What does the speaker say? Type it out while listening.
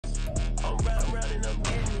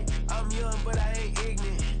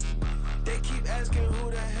asking who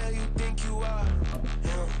the hell you think you are. Him,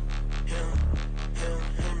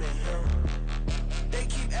 and him. They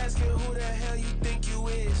keep asking who the hell you think you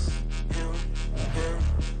is. Him, and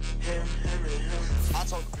him. I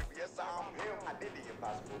told the people, yes, I'm him. I did the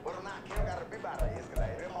impossible, but I'm not him. Gotta be by the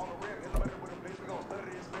escalate. Him on the real, his money with a bitch. We gon'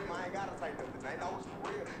 study this film. I ain't gotta say nothing. They know it's for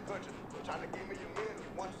real. Country, trying to give me your meal. You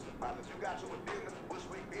want you some violence. You got you a deal. Mr.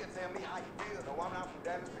 Bushwick, Bill, tell me how you feel. No, I'm not from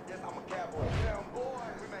Dallas, but yes, I'm a cowboy. Yeah, I'm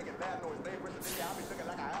boys. We making loud noise. They rest of the I be looking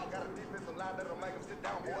like I out. Got a defensive line that'll make them sit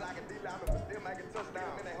down. Boy, like a D-lineman, but still making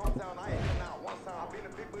touchdown. In their hometown, I ain't been out one time. I've been a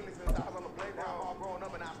big bully since I was on the playground. I'm all grown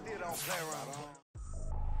up and I still don't play around.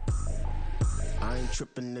 I ain't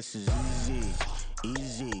tripping, this is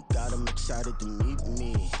easy. Got 'em excited to meet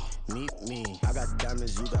me. I got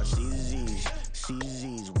diamonds, you got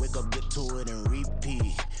CZs. Wake up, get to it, and repeat.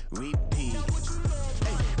 Hey,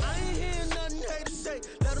 I ain't hearing nothing haters say.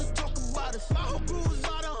 Let us talk about it. My whole crew is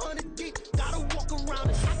about 100 deep. Gotta walk around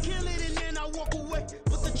it. I kill it and then I walk away.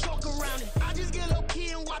 Put the chalk around it. I just get low key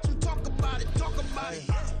and watch them talk about it.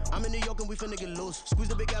 I'm in New York and we finna get loose. Squeeze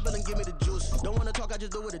the big apple and give me the juice. Don't wanna talk, I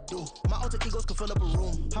just do what it do. My alter egos can fill up a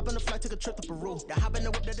room. Hop on the flight, take a trip to Peru. That hop in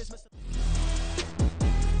the whip that is missing.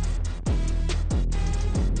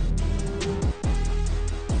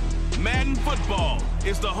 Madden football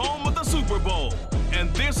is the home of the Super Bowl.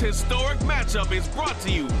 And this historic matchup is brought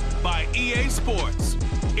to you by EA Sports.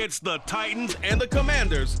 It's the Titans and the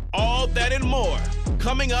Commanders, all that and more.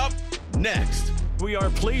 Coming up next. We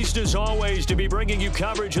are pleased, as always, to be bringing you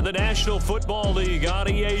coverage of the National Football League on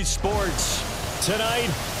EA Sports.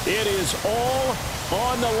 Tonight, it is all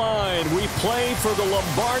on the line. We play for the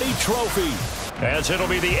Lombardi Trophy, as it'll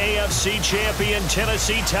be the AFC champion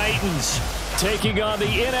Tennessee Titans taking on the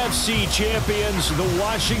NFC champions, the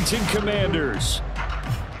Washington Commanders.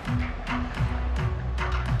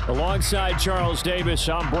 Alongside Charles Davis,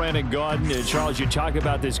 I'm Brandon Gaudin. And Charles, you talk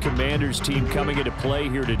about this Commanders team coming into play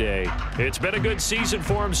here today. It's been a good season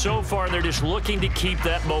for them so far, and they're just looking to keep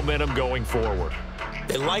that momentum going forward.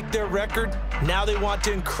 They like their record. Now they want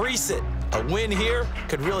to increase it. A win here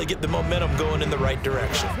could really get the momentum going in the right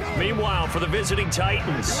direction. Meanwhile, for the visiting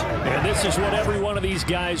Titans, and this is what every one of these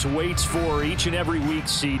guys waits for each and every week,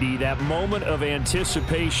 CD, that moment of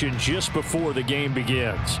anticipation just before the game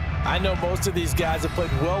begins. I know most of these guys have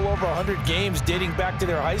played well over 100 games dating back to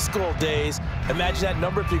their high school days. Imagine that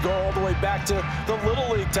number if you go all the way back to the Little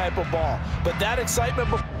League type of ball. But that excitement...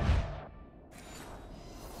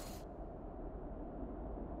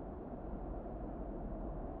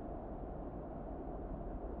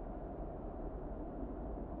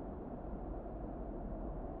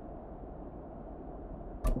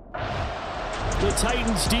 The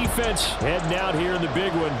Titans defense heading out here in the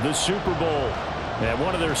big one, the Super Bowl. And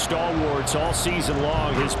one of their stalwarts all season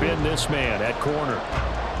long has been this man at corner.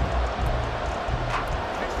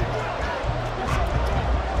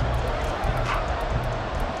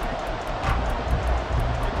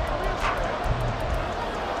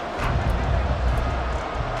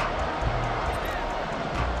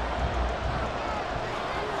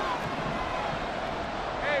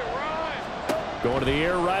 Going to the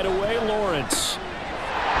air right away, Lawrence.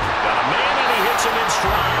 Got a man, and he hits him in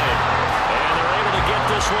stride. And they're able to get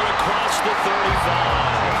this one across the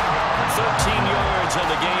 35. 13 yards on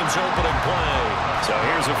the game's opening play. So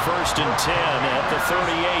here's a 1st and 10 at the 38.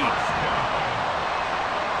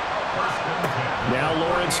 Now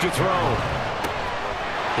Lawrence to throw.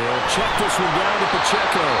 He'll check this one down to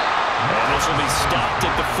Pacheco. And this will be stopped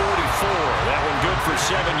at the 44. That one good for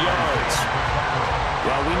 7 yards.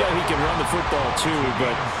 Well, we know he can run the football, too,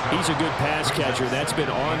 but he's a good pass catcher. That's been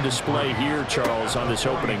on display here, Charles, on this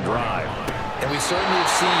opening drive. And we certainly have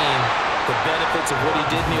seen the benefits of what he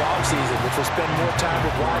did in the offseason, which was spend more time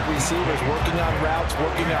with wide receivers, working on routes,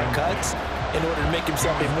 working on cuts, in order to make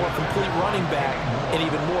himself a more complete running back and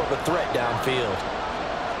even more of a threat downfield.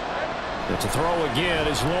 But to throw again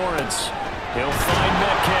is Lawrence. He'll find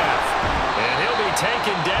Metcalf. And he'll be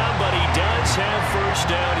taken down, but he does have 1st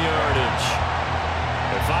down yardage.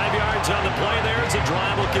 5 yards on the play there as the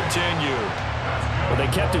drive will continue. Well, they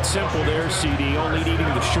kept it simple there, CD, only needing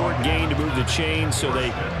the short gain to move the chain, so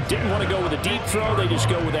they didn't want to go with a deep throw. They just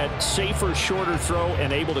go with that safer, shorter throw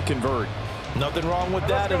and able to convert. Nothing wrong with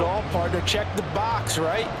that at all, partner. Check the box,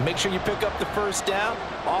 right? Make sure you pick up the 1st down.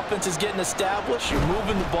 Offense is getting established. You're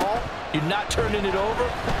moving the ball. You're not turning it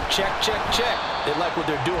over. Check, check, check. They like what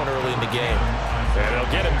they're doing early in the game. And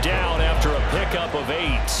they'll get him down after a pickup of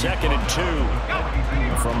 8. 2nd and 2.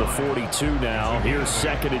 From the 42 now. Here's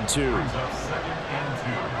 2nd and 2.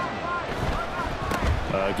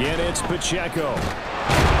 Again, it's Pacheco.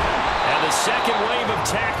 And the a second wave of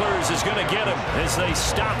tacklers is going to get him as they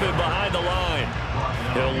stop him behind the line.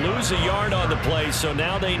 He'll lose a yard on the play, so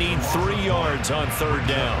now they need 3 yards on 3rd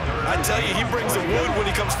down. I tell you, he brings the wood when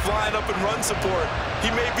he comes flying up in run support. He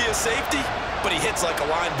may be a safety, but he hits like a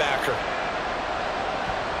linebacker.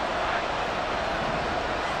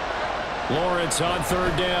 Lawrence on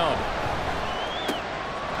 3rd down.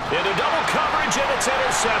 Into double coverage, and it's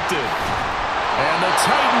intercepted. And the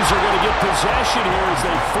Titans are going to get possession here as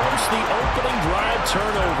they force the opening drive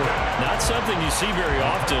turnover. Not something you see very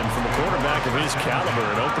often from a quarterback of his caliber,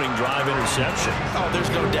 an opening drive interception. Oh, there's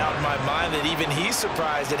no doubt in my mind that even he's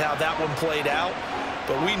surprised at how that one played out.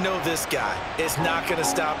 But we know this guy is not going to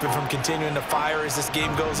stop him from continuing to fire as this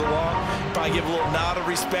game goes along. Probably give a little nod of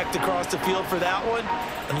respect across the field for that one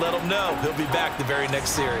and let him know he'll be back the very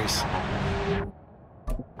next series.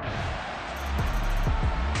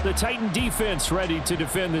 The Titan defense ready to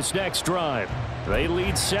defend this next drive. They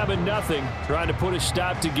lead 7-0, trying to put a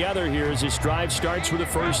stop together here as this drive starts with a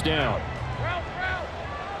 1st down.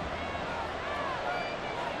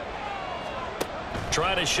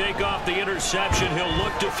 Trying to shake off the interception, he'll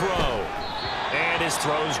look to throw. And his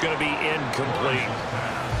throw is going to be incomplete.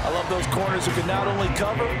 I love those corners who can not only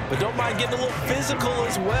cover, but don't mind getting a little physical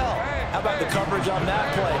as well. How about the coverage on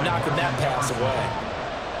that play, knocking that pass away?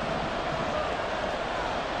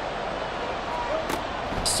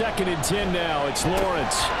 2nd and 10 now. It's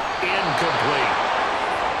Lawrence. Incomplete.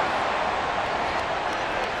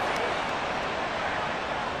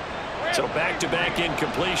 So back-to-back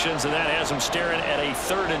incompletions, and that has him staring at a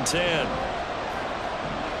 3rd and 10.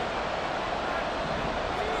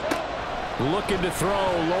 Looking to throw,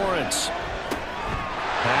 Lawrence.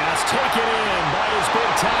 Pass taken in by his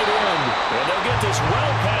big tight end. And they'll get this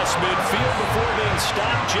well past midfield before being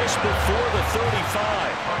stopped just before the 35.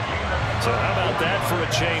 So how about that for a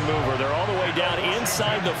chain mover? They're all the way down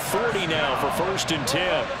inside the 40 now for 1st and 10.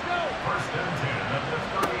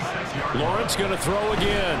 Lawrence going to throw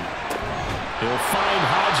again. He'll find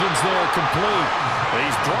Hodgins there complete.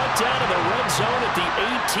 He's brought down to the red zone at the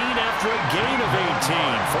 18 after a gain of 18.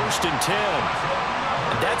 1st and 10.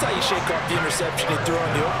 And that's how you shake off the interception he threw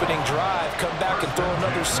on the opening drive, come back and throw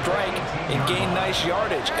another strike and gain nice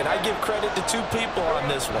yardage. And I give credit to 2 people on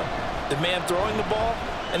this one. The man throwing the ball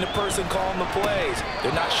and the person calling the plays.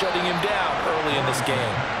 They're not shutting him down early in this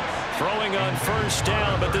game. Throwing on 1st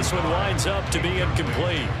down, but this one winds up to be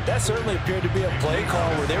incomplete. That certainly appeared to be a play call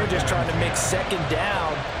where they were just trying to make 2nd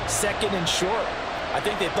down, 2nd and short. I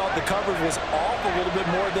think they thought the coverage was off a little bit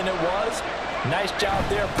more than it was. Nice job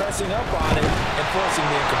there pressing up on it and forcing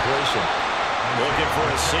the incompletion. Looking for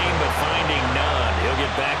a seam, but finding none. He'll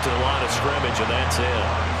get back to the line of scrimmage, and that's it.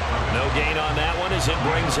 No gain on that one as it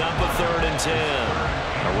brings up a 3rd and 10.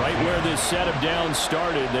 Right where this set of downs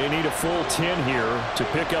started, they need a full 10 here to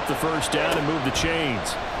pick up the 1st down and move the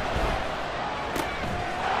chains.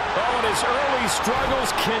 Oh, and his early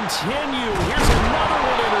struggles continue. Here's another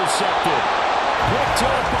one intercepted. Picked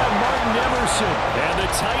up by Martin Emerson. And the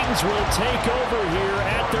Titans will take over here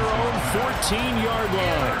at their own 14-yard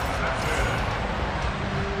line.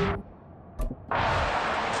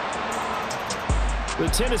 The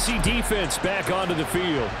Tennessee defense back onto the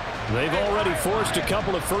field. They've already forced a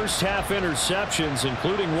couple of first-half interceptions,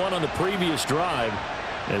 including one on the previous drive,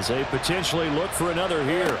 as they potentially look for another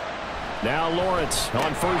here. Now Lawrence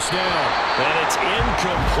on 1st down. And it's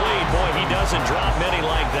incomplete. Boy, he doesn't drop many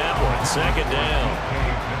like that one. 2nd down.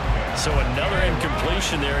 So another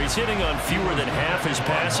incompletion there. He's hitting on fewer than half his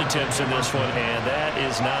pass attempts in this one, and that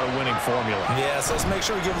is not a winning formula. Yeah, so let's make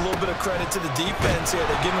sure we give a little bit of credit to the defense here.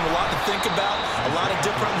 They're giving him a lot to think about, a lot of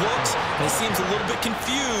different looks, and he seems a little bit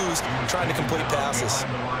confused trying to complete passes.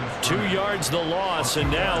 2 yards the loss, and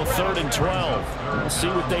now 3rd and 12. We'll see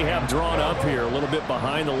what they have drawn up here. A little bit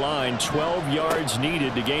behind the line. 12 yards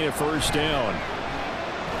needed to gain a 1st down.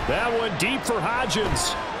 That one deep for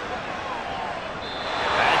Hodgins.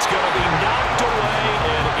 That's going to be knocked away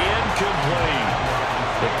and incomplete.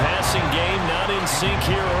 The passing game not in sync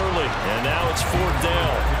here early, and now it's 4th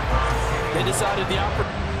down. They decided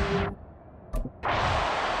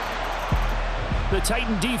the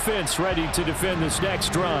Titan defense ready to defend this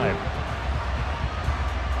next drive.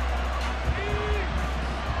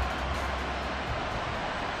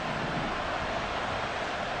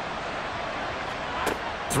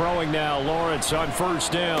 Throwing now, Lawrence on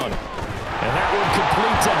 1st down. And that one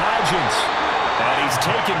complete to Hodgins. And he's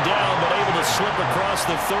taken down, but able to slip across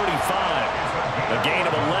the 35. A gain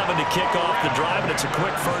of 11 to kick off the drive, and it's a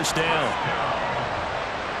quick 1st down.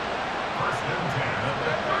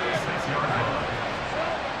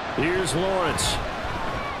 Here's Lawrence.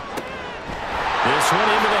 This one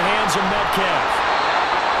into the hands of Metcalf.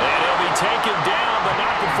 And he'll be taken down, but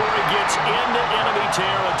not before he gets into enemy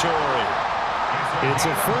territory. It's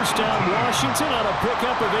a first down Washington on a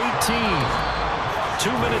pickup of 18. 2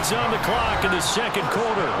 minutes on the clock in the second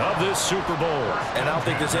quarter of this Super Bowl. And I don't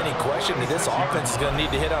think there's any question that this offense is going to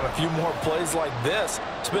need to hit on a few more plays like this.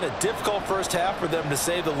 It's been a difficult first half for them, to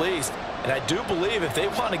say the least. And I do believe if they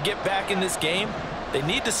want to get back in this game, they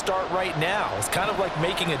need to start right now. It's kind of like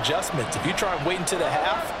making adjustments. If you try and wait until the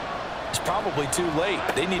half, it's probably too late.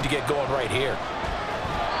 They need to get going right here.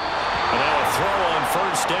 And now a throw on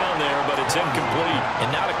first down there, but it's incomplete.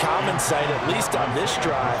 And not a common sight, at least on this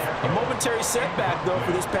drive. A momentary setback, though,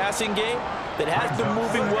 for this passing game that has been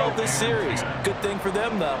moving well this series. Good thing for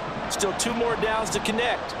them, though. Still 2 more downs to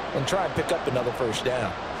connect and try and pick up another first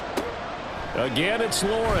down. Again, it's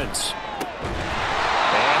Lawrence.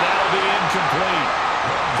 And that'll be incomplete.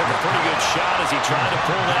 Took a pretty good shot as he tried to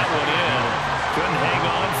pull that one in. Couldn't hang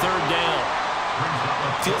on third down.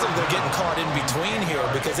 Feels like they're getting caught in between here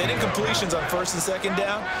because they did completions on first and second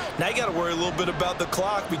down. Now you got to worry a little bit about the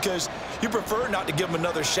clock because you prefer not to give them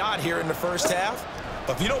another shot here in the first half.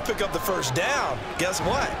 But if you don't pick up the first down, guess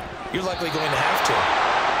what? You're likely going to have to.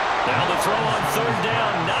 Now the throw on third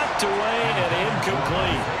down, knocked away and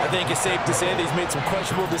incomplete. I think it's safe to say that he's made some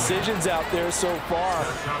questionable decisions out there so far.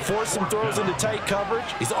 Forced some throws into tight coverage.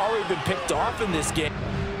 He's already been picked off in this game.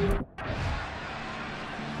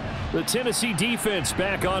 The Tennessee defense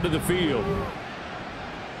back onto the field.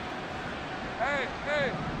 Hey.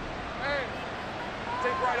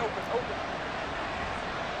 Take right open.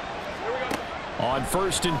 Here we go. On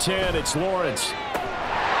first and 10, it's Lawrence.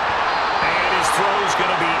 And his throw's going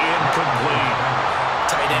to be incomplete.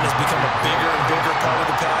 Tight end has become a bigger and bigger part of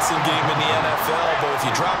the passing game in the NFL, but if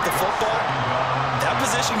you drop the football, that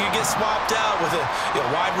position can get swapped out with a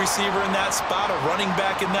wide receiver in that spot, a running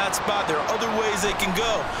back in that spot. There are other ways they can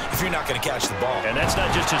go if you're not going to catch the ball. And that's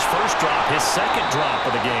not just his first drop, his second drop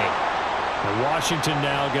of the game. And Washington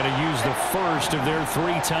now going to use the first of their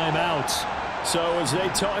 3 timeouts. So as they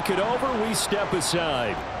talk it over, we step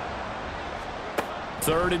aside.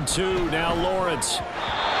 3rd and 2, now Lawrence.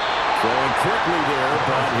 Throwing quickly there,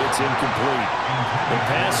 but it's incomplete. The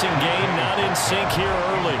passing game not in sync here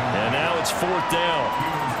early, and now it's 4th down.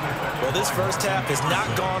 Well, this first half has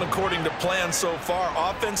not gone according to plan so far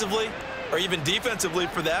offensively, or even defensively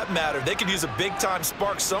for that matter. They could use a big-time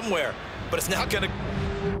spark somewhere, but it's not going to...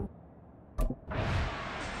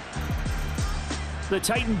 The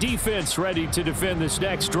Titan defense ready to defend this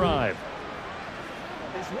next drive.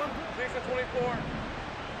 6 to 24.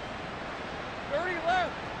 30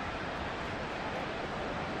 left.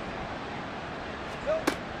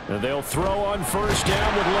 And they'll throw on first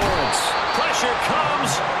down with Lawrence. Pressure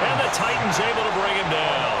comes, and the Titans able to bring him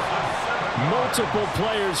down. Multiple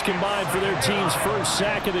players combined for their team's first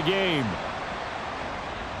sack of the game.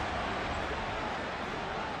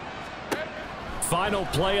 Final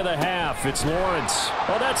play of the half. It's Lawrence.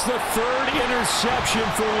 Oh, that's the 3rd interception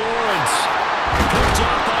for Lawrence. Picked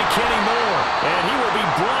off by Kenny Moore, and he will be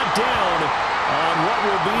brought down on what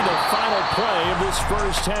will be the final play of this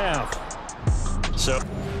first half. So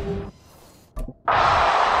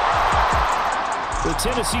the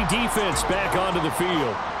Tennessee defense back onto the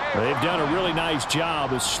field. They've done a really nice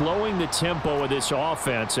job of slowing the tempo of this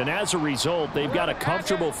offense, and as a result, they've got a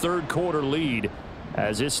comfortable 3rd quarter lead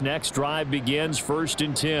as this next drive begins. 1st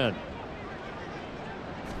and 10.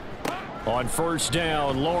 On first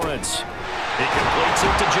down, Lawrence. He completes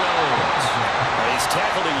it to Jones. He's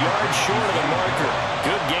tackled a yard short of the marker.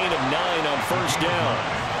 Good gain of 9 on first down.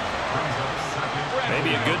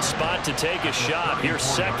 Maybe a good spot to take a shot. Here,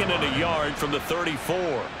 2nd and a yard from the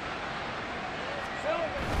 34.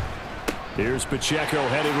 Here's Pacheco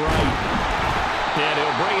headed right. And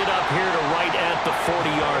he'll bring it up here to right at the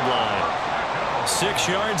 40-yard line. 6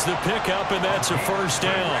 yards the pickup, and that's a first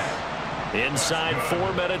down. Inside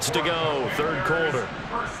 4 minutes to go, 3rd quarter.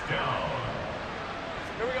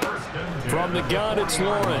 From the gun, it's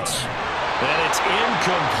Lawrence. And it's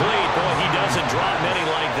incomplete. Boy, he doesn't drop many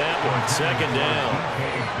like that one. 2nd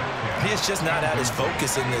down. He is just not at his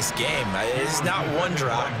focus in this game. It's not 1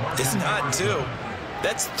 drop. It's not 2.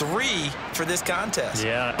 That's 3 for this contest.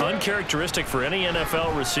 Yeah, uncharacteristic for any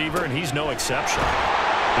NFL receiver, and he's no exception.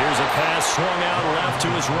 Here's a pass swung out left to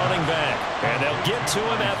his running back. And they'll get to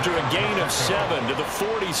him after a gain of 7 to the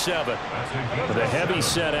 47. With a heavy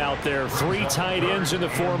set out there. 3 tight ends in the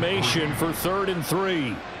formation for 3rd and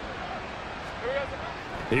 3.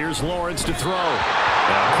 Here's Lawrence to throw.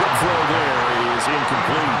 A quick throw there is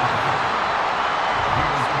incomplete.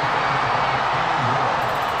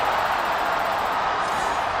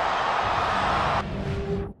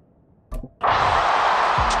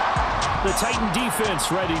 The Titan defense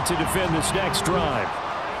defense ready to defend this next drive.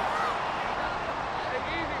 Take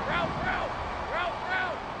it easy. Route.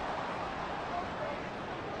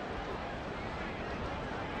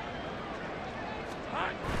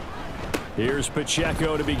 Here's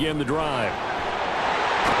Pacheco to begin the drive.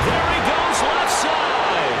 There he goes, left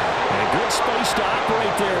side. And a good space to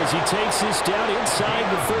operate there as he takes this down inside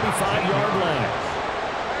the 35-yard line.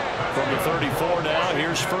 From the 34 now,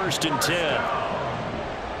 here's 1st and 10.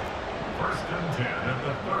 1st and 10 at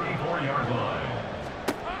the 34-yard line.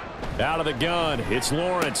 Out of the gun, it's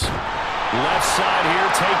Lawrence. Left side here,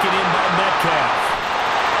 taken in by Metcalf.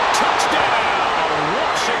 Touchdown,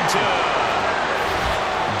 Washington.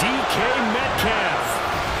 DK Metcalf,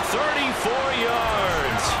 34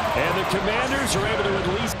 yards. And the Commanders are able to at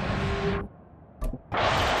least...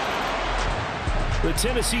 The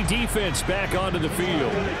Tennessee defense back onto the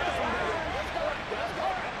field.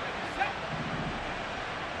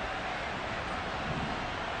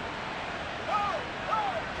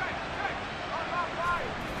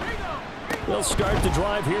 They'll start the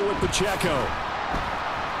drive here with Pacheco.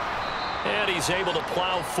 And he's able to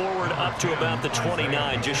plow forward up to about the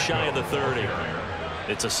 29, just shy of the 30.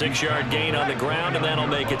 It's a 6-yard gain on the ground, and that'll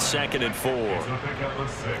make it 2nd and 4.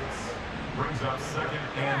 Brings up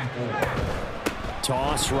 2nd and 4.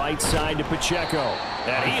 Toss right side to Pacheco.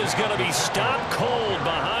 And he is going to be stopped cold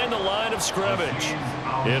behind the line of scrimmage.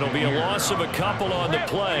 It'll be a loss of a couple on the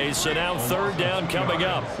play, so now 3rd down coming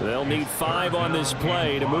up. They'll need 5 on this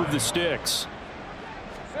play to move the sticks.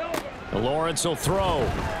 Lawrence will throw.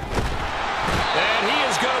 And he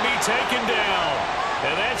is going to be taken down.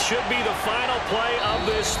 And that should be the final play of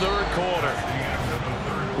this 3rd quarter.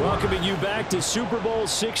 Welcoming you back to Super Bowl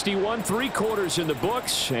 61, 3 quarters in the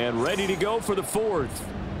books, and ready to go for the 4th.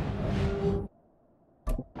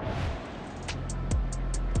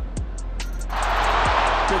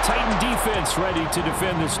 The Titan defense ready to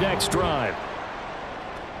defend this next drive.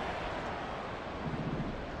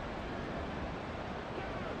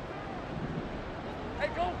 Hey,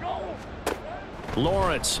 go.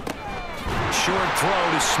 Lawrence. Short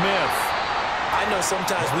throw to Smith. I know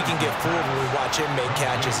sometimes we can get fooled when we watch him make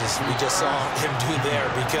catches, as we just saw him do there,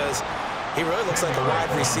 because he really looks like a wide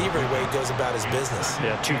receiver the way he goes about his business.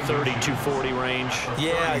 Yeah, 230, 240 range.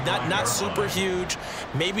 Yeah, not super huge.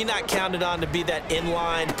 Maybe not counted on to be that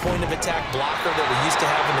inline point-of-attack blocker that we used to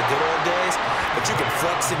have in the good old days, but you can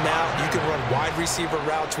flex him out. You can run wide receiver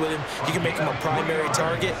routes with him. You can make him a primary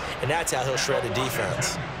target, and that's how he'll shred a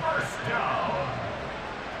defense.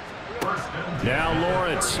 Now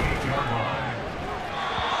Lawrence.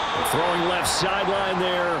 Throwing left sideline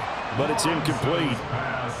there, but it's incomplete.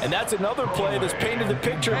 And that's another play that's painted the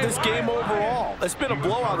picture of this game overall. It's been a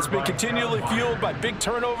blowout that's been continually fueled by big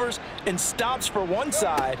turnovers and stops for one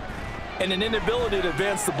side and an inability to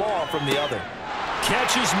advance the ball from the other.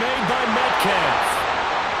 Catch is made by Metcalf.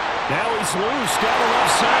 Now he's loose down the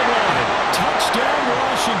left sideline. Touchdown,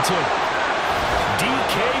 Washington.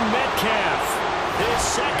 DK Metcalf.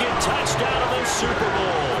 His 2nd touchdown of the Super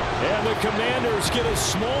Bowl. And the Commanders get a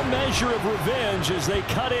small measure of revenge as they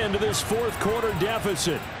cut into this 4th quarter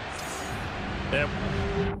deficit. Yep.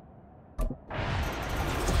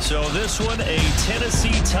 So this one, a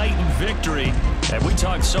Tennessee Titan victory. And we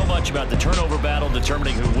talked so much about the turnover battle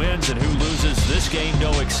determining who wins and who loses. This game,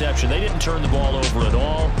 no exception. They didn't turn the ball over at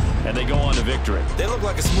all, and they go on to victory. They look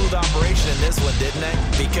like a smooth operation in this one, didn't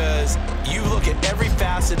they? Because you look at every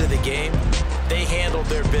facet of the game, they handled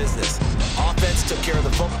their business. Offense took care of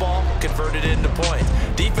the football, converted it into points.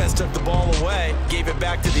 Defense took the ball away, gave it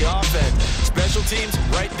back to the offense. Special teams,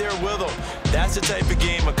 right there with them. That's the type of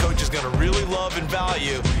game a coach is going to really love and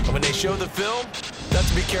value. And when they show the film, they have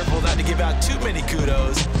to be careful not to give out too many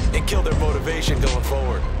kudos and kill their motivation going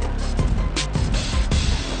forward.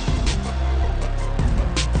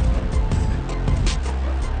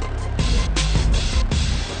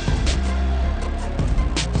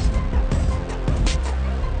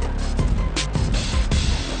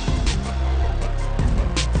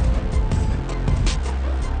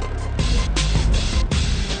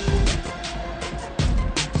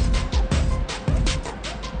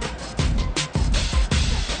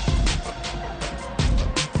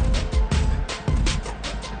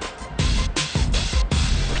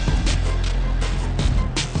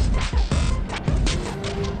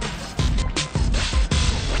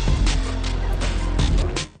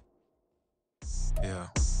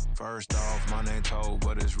 First off, my name Toad,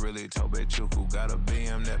 but it's really Tobe Chuku. Got a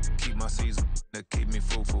BM that keep my season, that keep me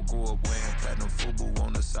fruitful. Grew up wearing platinum FUBU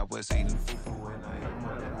on the Southwest eating fufu. And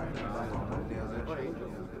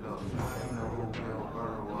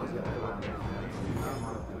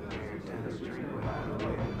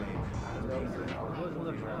I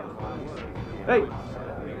Hey,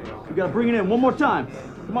 we gotta bring it in one more time.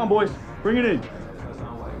 Come on, boys, bring it in.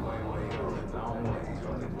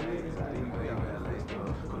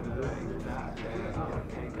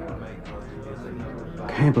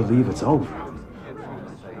 Can't believe it's over.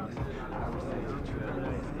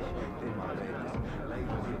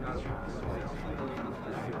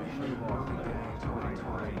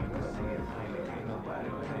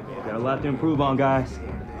 Got a lot to improve on, guys.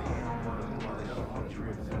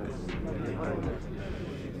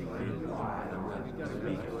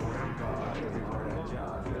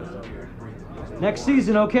 Next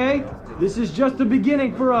season, okay? This is just the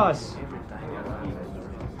beginning for us.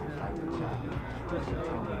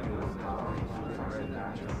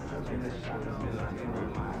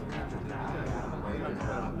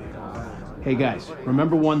 Hey guys,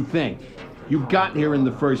 remember one thing. You got here in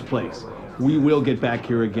the first place. We will get back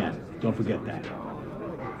here again. Don't forget that.